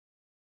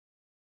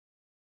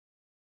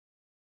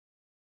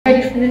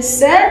for this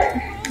set?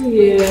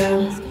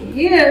 Yeah.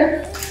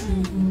 Yeah.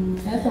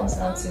 That don't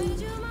sound too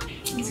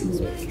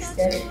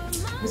ecstatic.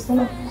 What's going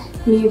on?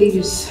 Me and Dee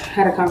just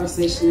had a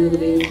conversation the other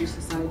day and we just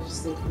decided to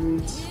stay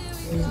friends.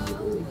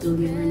 We're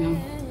doing it right now.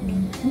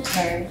 I'm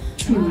tired.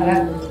 I know how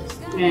that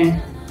goes.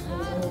 Man,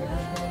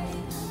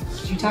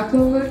 Did you talk to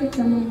him about it?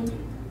 Tell me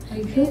how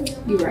you feel?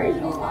 you right.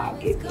 No, I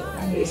get good.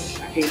 I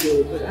can't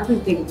do it, but I've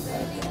been thinking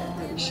about it. I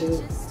probably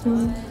should.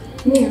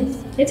 Yeah.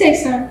 It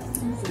takes time.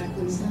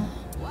 Exactly. So,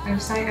 I'm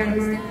sorry out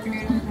of mind for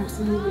now.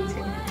 Absolutely.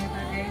 Taking it day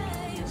by day.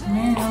 Yes,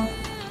 ma'am.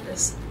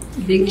 That's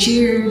big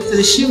cheers to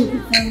the shoot.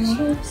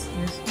 Cheers.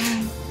 Yes,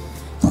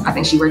 ma'am. I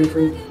think she's ready for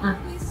you. Alright.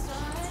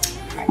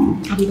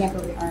 I'll be back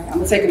over there. Alright, I'm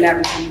gonna take a nap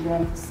until you're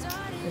done.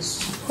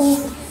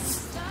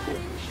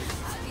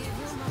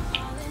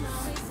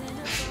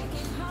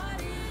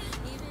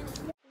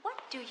 What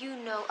do you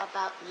know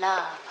about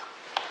love?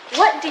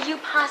 What do you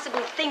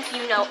possibly think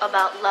you know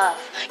about love?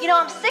 You know,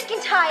 I'm sick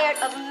and tired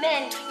of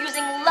men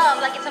using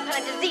love like it's some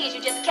kind of disease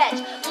you just catch.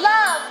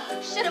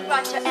 Love should have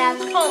brought your ass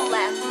home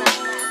last night.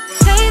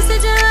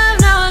 Tasted your love,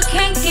 now I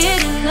can't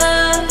get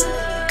enough.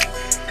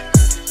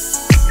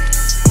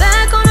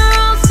 Back on the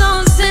road, so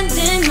I'm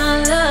sending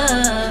my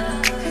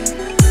love.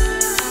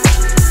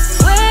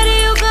 Where do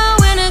you go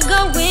when the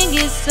going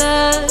gets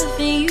tough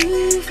and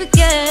you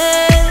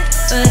forget?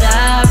 But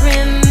I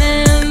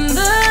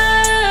remember.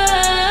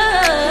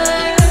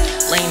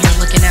 Laying here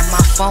looking at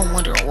my phone,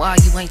 wondering why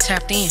you ain't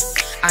tapped in.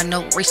 I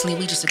know recently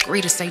we just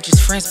agreed to say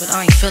just friends, but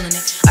I ain't feeling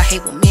it. I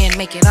hate when men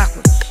make it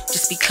awkward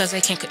just because they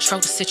can't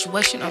control the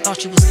situation. I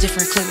thought you was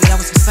different, clearly I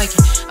was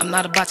mistaken. I'm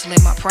not about to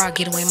let my pride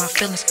get away my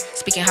feelings.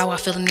 Speaking how I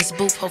feel in this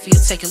booth, hopefully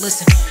you'll take a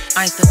listen.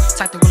 I ain't the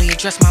type to really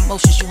address my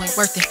emotions, you ain't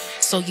worth it.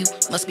 So you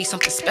must be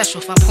something special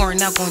if I'm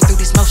pouring out, going through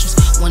these motions.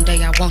 One day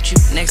I want you,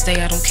 next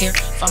day I don't care.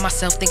 Find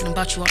myself thinking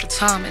about you all the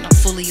time, and I'm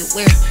fully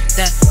aware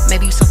that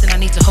maybe you're something I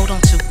need to hold on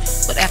to.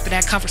 But after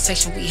that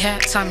conversation we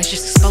had, time is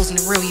just exposing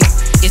the real you.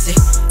 Is it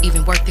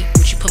even worth it?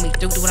 What you put me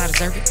through, do I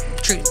deserve it?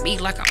 You treated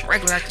me like I'm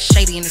regular, like the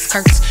shady in this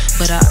curtains.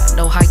 But I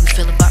know how you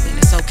feel about me, and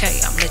it's okay.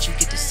 I'm gonna let you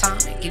get this time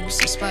and give you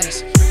some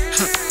space.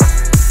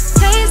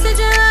 Tasted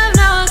your love,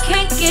 now I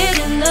can't get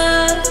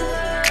enough.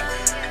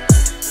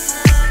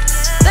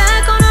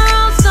 Back on the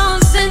road, so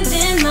I'm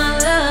sending my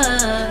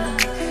love.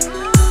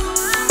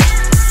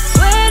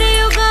 Where do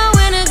you go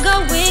when the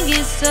going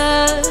gets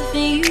tough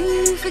and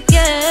you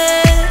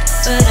forget?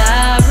 But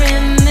I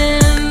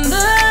remember.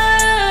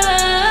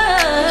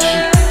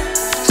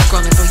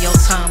 Scrolling through your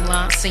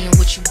timeline, seeing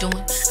what you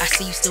doing. I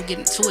see you still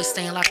getting to it,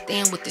 staying locked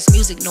in with this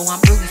music. Know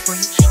I'm rooting for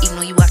you, even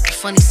though you acting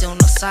funny, still on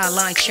the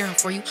sideline cheering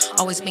for you.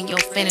 Always been your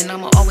fan and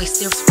I'ma always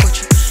still support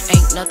you.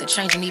 Ain't nothing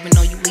changing, even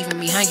though you leaving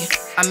me hanging.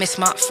 I miss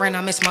my friend,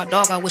 I miss my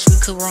dog, I wish we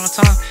could, we're on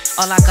time.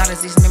 All I got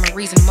is these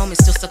memories and the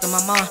moments still stuck in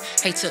my mind.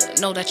 Hate to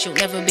know that you'll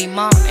never be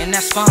mine, and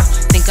that's fine.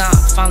 Think I'm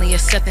finally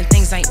accepting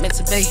things ain't meant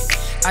to be.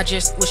 I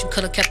just wish we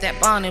could've kept that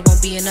bond. It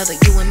won't be another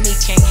you and me.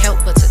 Can't help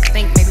but to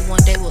think maybe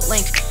one day we'll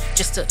link.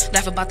 Just to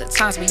laugh about the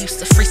times we used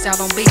to freestyle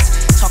on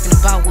beats, talking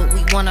about what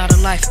we want out of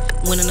life.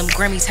 Winning them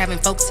Grammys, having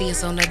folks see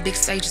us on the big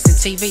stages and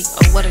TV.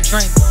 Oh, what a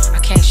dream. I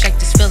can't shake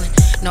this feeling.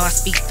 No, I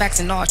speak facts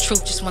and all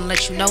truth. Just wanna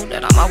let you know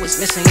that I'm always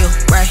missing you,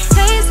 right?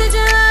 Tasted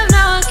your love,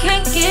 now I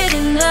can't get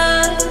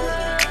enough.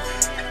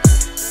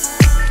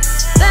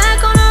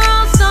 Back on the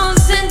road, so I'm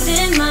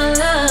sending my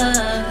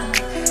love.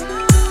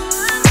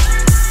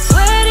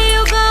 Where do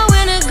you go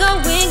when the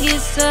going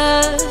gets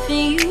tough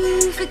and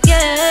you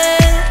forget?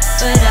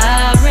 But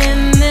I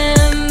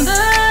remember.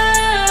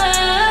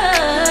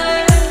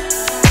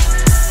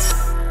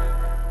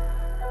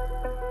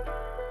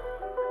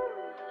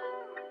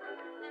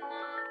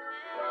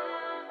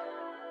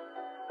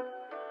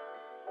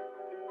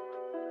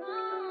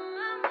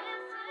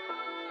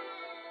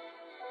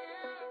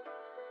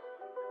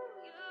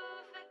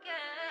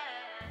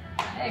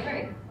 Hey,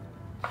 great.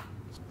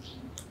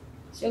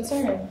 It's your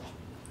turn.